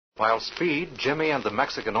While Speed, Jimmy, and the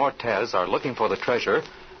Mexican Ortez are looking for the treasure,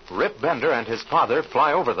 Rip Bender and his father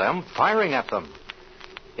fly over them, firing at them.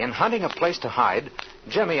 In hunting a place to hide,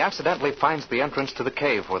 Jimmy accidentally finds the entrance to the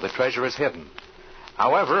cave where the treasure is hidden.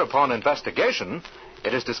 However, upon investigation,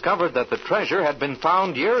 it is discovered that the treasure had been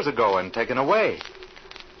found years ago and taken away.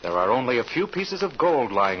 There are only a few pieces of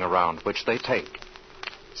gold lying around, which they take.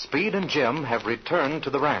 Speed and Jim have returned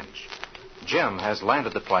to the ranch. Jim has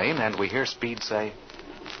landed the plane, and we hear Speed say,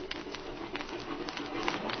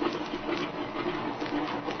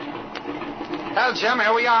 "Well, Jim,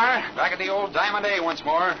 here we are, back at the old Diamond A once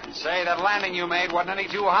more. Say, that landing you made wasn't any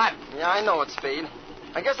too hot." Yeah, I know it, Speed.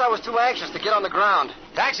 I guess I was too anxious to get on the ground.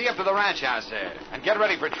 Taxi up to the ranch house there, and get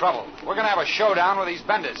ready for trouble. We're going to have a showdown with these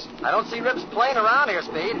Benders. I don't see Rip's plane around here,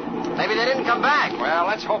 Speed. Maybe they didn't come back. Well,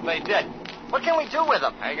 let's hope they did. What can we do with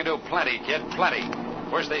them? You can do plenty, kid, plenty.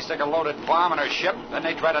 First they stick a loaded bomb in our ship, then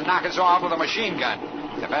they try to knock us off with a machine gun.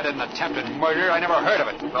 If that isn't attempted murder, I never heard of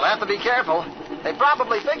it. We'll have to be careful. They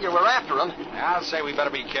probably figure we're after them. I'll say we better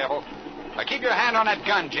be careful. Now keep your hand on that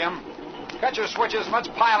gun, Jim. Cut your switches and let's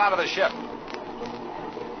pile out of the ship.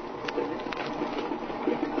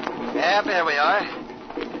 Yeah, there we are.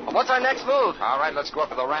 Well, what's our next move? All right, let's go up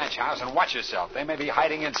to the ranch house and watch yourself. They may be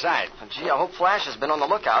hiding inside. Gee, I hope Flash has been on the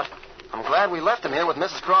lookout. I'm glad we left him here with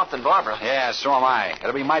Mrs. Croft and Barbara. Yeah, so am I.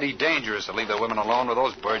 It'll be mighty dangerous to leave the women alone with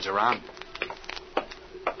those birds around.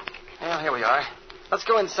 Well, here we are. Let's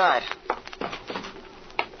go inside.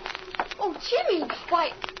 Oh, Jimmy,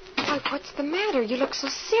 why, what's the matter? You look so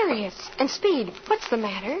serious. And Speed, what's the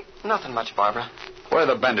matter? Nothing much, Barbara. Where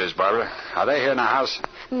are the Benders, Barbara? Are they here in the house?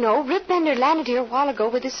 No, Rip Bender landed here a while ago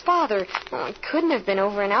with his father. Oh, it couldn't have been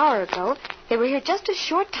over an hour ago. They were here just a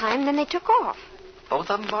short time, then they took off. Both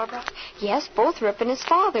of them, Barbara? Yes, both Rip and his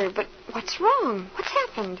father. But what's wrong? What's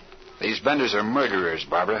happened? These Benders are murderers,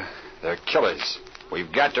 Barbara. They're killers. We've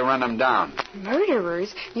got to run them down.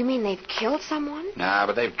 Murderers? You mean they've killed someone? Nah,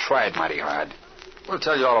 but they've tried mighty hard. We'll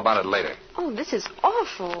tell you all about it later. Oh, this is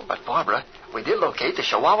awful. But, Barbara, we did locate the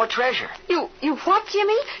Chihuahua treasure. You what,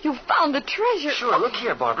 Jimmy? You found the treasure? Sure, look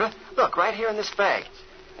here, Barbara. Look, right here in this bag.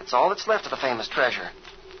 It's all that's left of the famous treasure.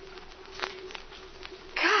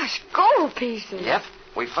 Gosh, gold pieces. Yep,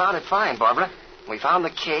 we found it fine, Barbara. We found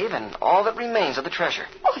the cave and all that remains of the treasure.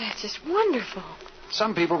 Oh, that's just wonderful.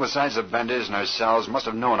 Some people besides the Benders and ourselves must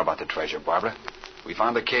have known about the treasure, Barbara. We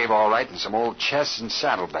found the cave all right and some old chests and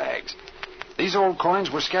saddlebags. These old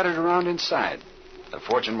coins were scattered around inside. The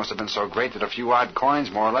fortune must have been so great that a few odd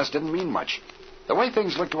coins, more or less, didn't mean much. The way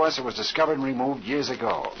things looked to us, it was discovered and removed years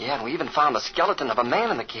ago. Yeah, and we even found the skeleton of a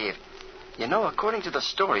man in the cave. You know, according to the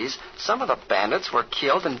stories, some of the bandits were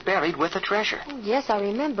killed and buried with the treasure. Oh, yes, I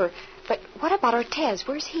remember. But what about Ortez?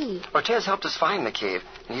 Where's he? Ortez helped us find the cave,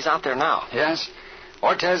 and he's out there now. Yes?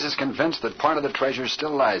 Ortez is convinced that part of the treasure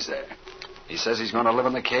still lies there. He says he's going to live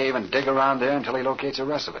in the cave and dig around there until he locates the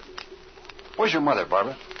rest of it. Where's your mother,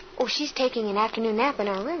 Barbara? Oh, she's taking an afternoon nap in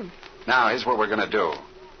our room. Now, here's what we're going to do.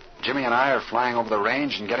 Jimmy and I are flying over the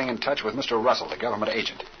range and getting in touch with Mr. Russell, the government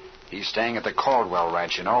agent. He's staying at the Caldwell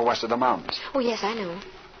Ranch, you know, west of the mountains. Oh, yes, I know.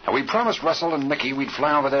 And we promised Russell and Mickey we'd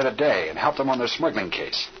fly over there today and help them on their smuggling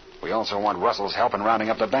case. We also want Russell's help in rounding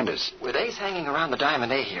up the Benders. With Ace hanging around the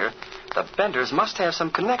Diamond A here, the Benders must have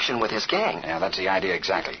some connection with his gang. Yeah, that's the idea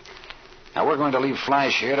exactly. Now, we're going to leave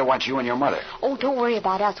Flash here to watch you and your mother. Oh, don't worry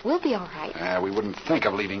about us. We'll be all right. We wouldn't think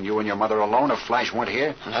of leaving you and your mother alone if Flash weren't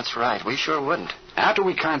here. That's right. We sure wouldn't. After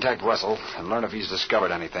we contact Russell and learn if he's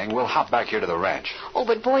discovered anything, we'll hop back here to the ranch. Oh,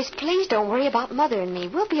 but boys, please don't worry about Mother and me.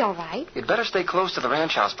 We'll be all right. You'd better stay close to the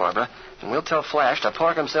ranch house, Barbara, and we'll tell Flash to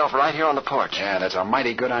park himself right here on the porch. Yeah, that's a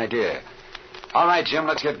mighty good idea. All right, Jim,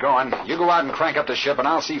 let's get going. You go out and crank up the ship, and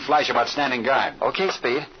I'll see Flash about standing guard. Okay,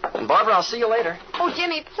 Speed. And Barbara, I'll see you later. Oh,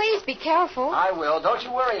 Jimmy, please be careful. I will. Don't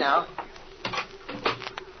you worry now.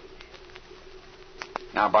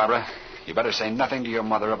 Now, Barbara, you better say nothing to your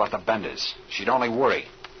mother about the Benders. She'd only worry.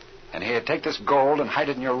 And here, take this gold and hide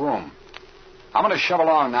it in your room. I'm going to shove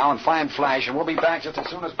along now and find Flash, and we'll be back just as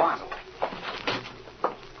soon as possible.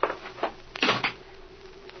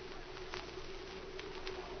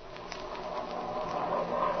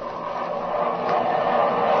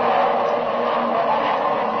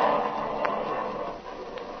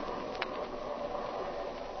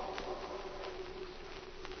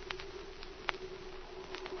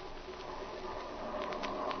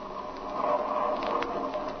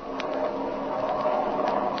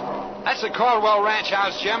 That's the Caldwell Ranch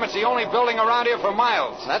House, Jim. It's the only building around here for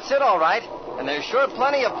miles. That's it, all right. And there's sure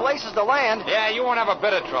plenty of places to land. Yeah, you won't have a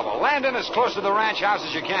bit of trouble. Land in as close to the ranch house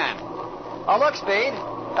as you can. Oh, look, Speed.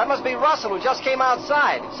 That must be Russell who just came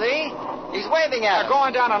outside. See? He's waving at us. Go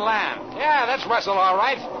on down and land. Yeah, that's Russell, all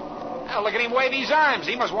right. Now, look at him wave his arms.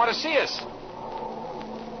 He must want to see us.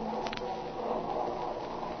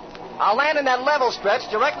 I'll land in that level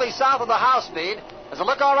stretch directly south of the house, Speed. Does it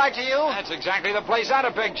look all right to you? That's exactly the place I'd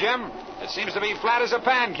have picked, Jim. It seems to be flat as a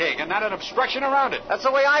pancake and not an obstruction around it. That's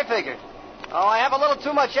the way I figured. Oh, I have a little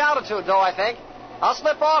too much altitude, though, I think. I'll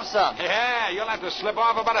slip off some. Yeah, you'll have to slip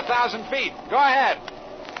off about 1,000 feet. Go ahead.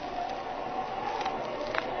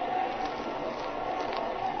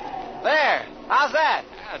 There. How's that?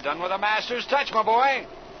 Yeah, done with a master's touch, my boy.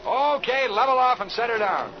 Okay, level off and set her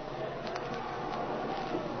down.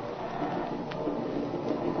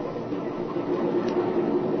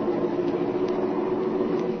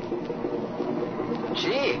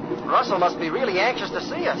 Gee, Russell must be really anxious to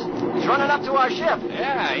see us. He's running up to our ship.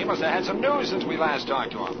 Yeah, he must have had some news since we last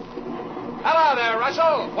talked to him. Hello there,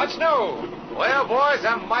 Russell. What's new? Well, boys,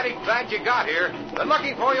 I'm mighty glad you got here. Been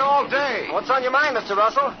looking for you all day. What's on your mind, Mr.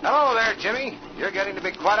 Russell? Hello there, Jimmy. You're getting to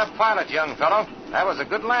be quite a pilot, young fellow. That was a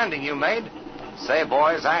good landing you made. Say,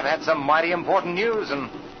 boys, I've had some mighty important news, and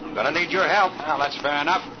I'm going to need your help. Well, that's fair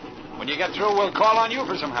enough. When you get through, we'll call on you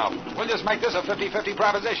for some help. We'll just make this a 50-50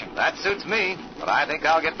 proposition. That suits me, but I think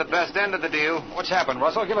I'll get the best end of the deal. What's happened,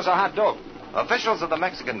 Russell? Give us a hot dope. Officials of the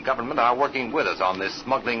Mexican government are working with us on this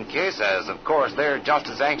smuggling case, as, of course, they're just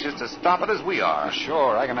as anxious to stop it as we are.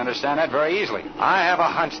 Sure, I can understand that very easily. I have a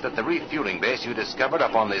hunch that the refueling base you discovered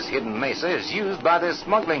up on this hidden mesa is used by this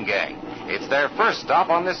smuggling gang. It's their first stop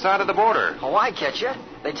on this side of the border. Oh, I get you.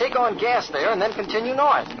 They take on gas there and then continue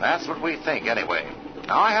north. That's what we think, anyway.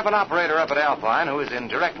 Now, I have an operator up at Alpine who is in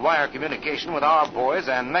direct wire communication with our boys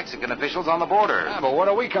and Mexican officials on the border. Yeah, but where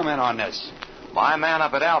do we come in on this? My man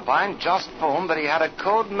up at Alpine just phoned that he had a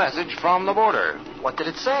code message from the border. What did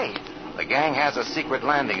it say? The gang has a secret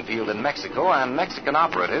landing field in Mexico, and Mexican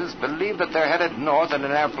operatives believe that they're headed north in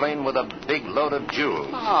an airplane with a big load of jewels.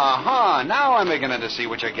 Uh-huh. Now I'm beginning to see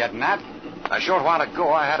what you're getting at. A short while ago,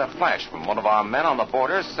 I had a flash from one of our men on the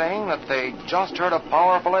border saying that they just heard a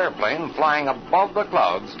powerful airplane flying above the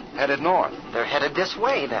clouds headed north. They're headed this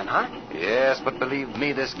way, then, huh? Yes, but believe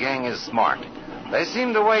me, this gang is smart. They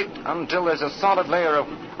seem to wait until there's a solid layer of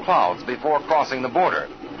clouds before crossing the border.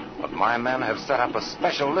 But my men have set up a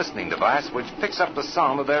special listening device which picks up the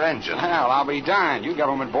sound of their engine. Well, I'll be darned. You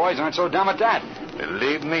government boys aren't so dumb at that.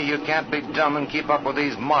 Believe me, you can't be dumb and keep up with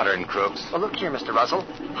these modern crooks. Well, look here, Mr. Russell.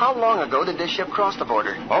 How long ago did this ship cross the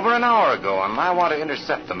border? Over an hour ago, and I want to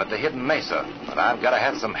intercept them at the hidden mesa. But I've got to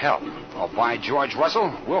have some help. Oh, by George,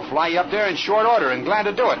 Russell, we'll fly you up there in short order and glad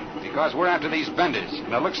to do it. Because we're after these benders.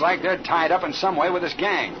 And it looks like they're tied up in some way with this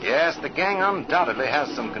gang. Yes, the gang undoubtedly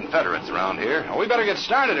has some Confederates around here. Well, we better get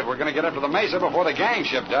started if we're going to get up to the mesa before the gang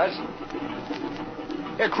ship does.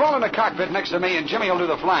 Here, crawl in the cockpit next to me and Jimmy will do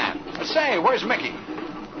the flying. Say, where's Mickey?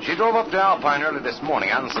 She drove up to Alpine early this morning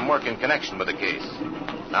on some work in connection with the case.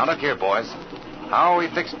 Now, look here, boys. How are we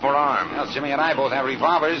fixed for arms? Well, Jimmy and I both have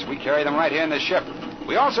revolvers. We carry them right here in the ship.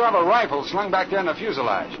 We also have a rifle slung back there in the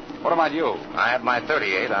fuselage. What about you? I have my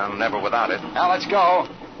 .38. I'm never without it. Now, let's go.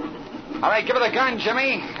 All right, give her the gun,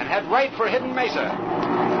 Jimmy, and head right for Hidden Mesa.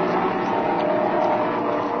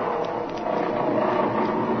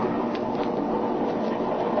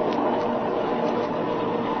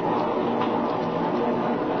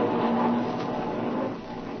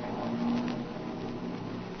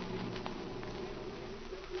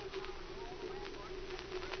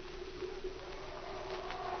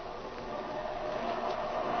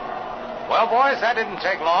 Well, boys, that didn't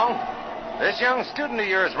take long. This young student of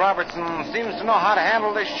yours, Robertson, seems to know how to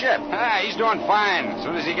handle this ship. Ah, he's doing fine. As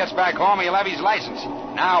soon as he gets back home, he'll have his license.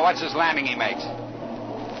 Now, what's this landing he makes?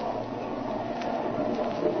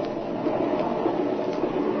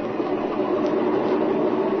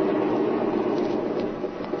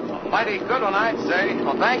 Mighty good one, I'd say.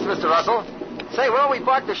 Well, thanks, Mr. Russell. Say, where'll we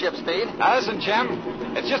park the ship, Speed? Now, listen, Jim.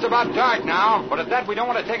 It's just about dark now, but at that, we don't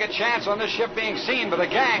want to take a chance on this ship being seen by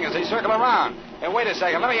the gang as they circle around. Hey, wait a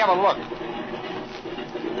second. Let me have a look.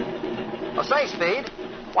 Well, say, Speed,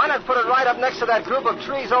 why not put it right up next to that group of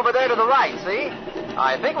trees over there to the right, see?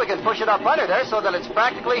 I think we can push it up under there so that it's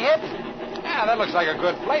practically hidden. Yeah, that looks like a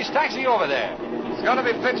good place. Taxi over there. It's going to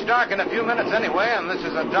be pitch dark in a few minutes anyway, and this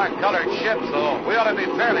is a dark-colored ship, so we ought to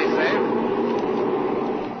be fairly safe.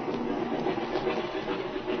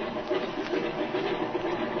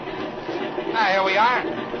 Ah, here we are.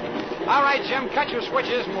 All right, Jim, cut your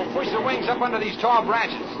switches and we'll push the wings up under these tall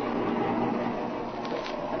branches.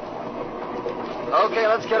 Okay,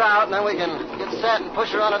 let's get out, and then we can get set and push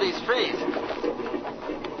her onto these trees.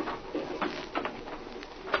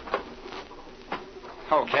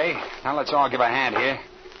 Okay, now let's all give a hand here.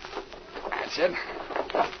 That's it.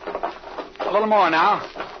 A little more now.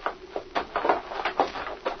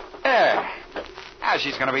 There. Ah,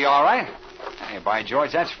 she's going to be all right. Hey, by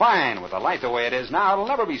George, that's fine. With the light the way it is now, it'll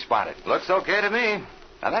never be spotted. Looks okay to me.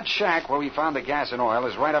 Now, that shack where we found the gas and oil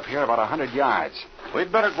is right up here about 100 yards. We'd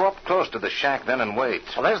better go up close to the shack then and wait.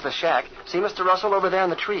 Well, there's the shack. See Mr. Russell over there in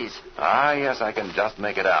the trees? Ah, yes, I can just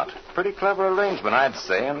make it out. Pretty clever arrangement, I'd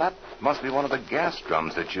say, and that must be one of the gas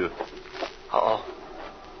drums that you... Uh-oh.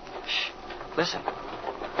 Shh. Listen.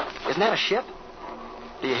 Isn't that a ship?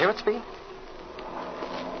 Do you hear it speak?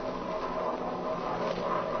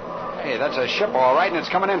 Hey, that's a ship, all right, and it's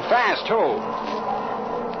coming in fast, too.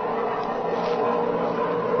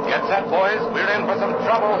 Get set, boys. We're in for some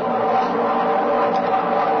trouble.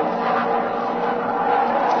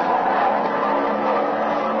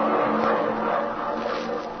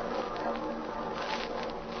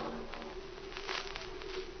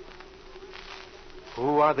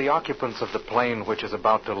 Who are the occupants of the plane which is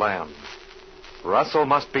about to land? Russell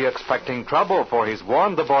must be expecting trouble, for he's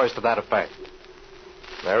warned the boys to that effect.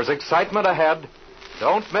 There's excitement ahead.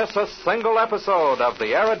 Don't miss a single episode of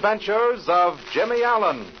The Air Adventures of Jimmy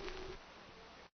Allen.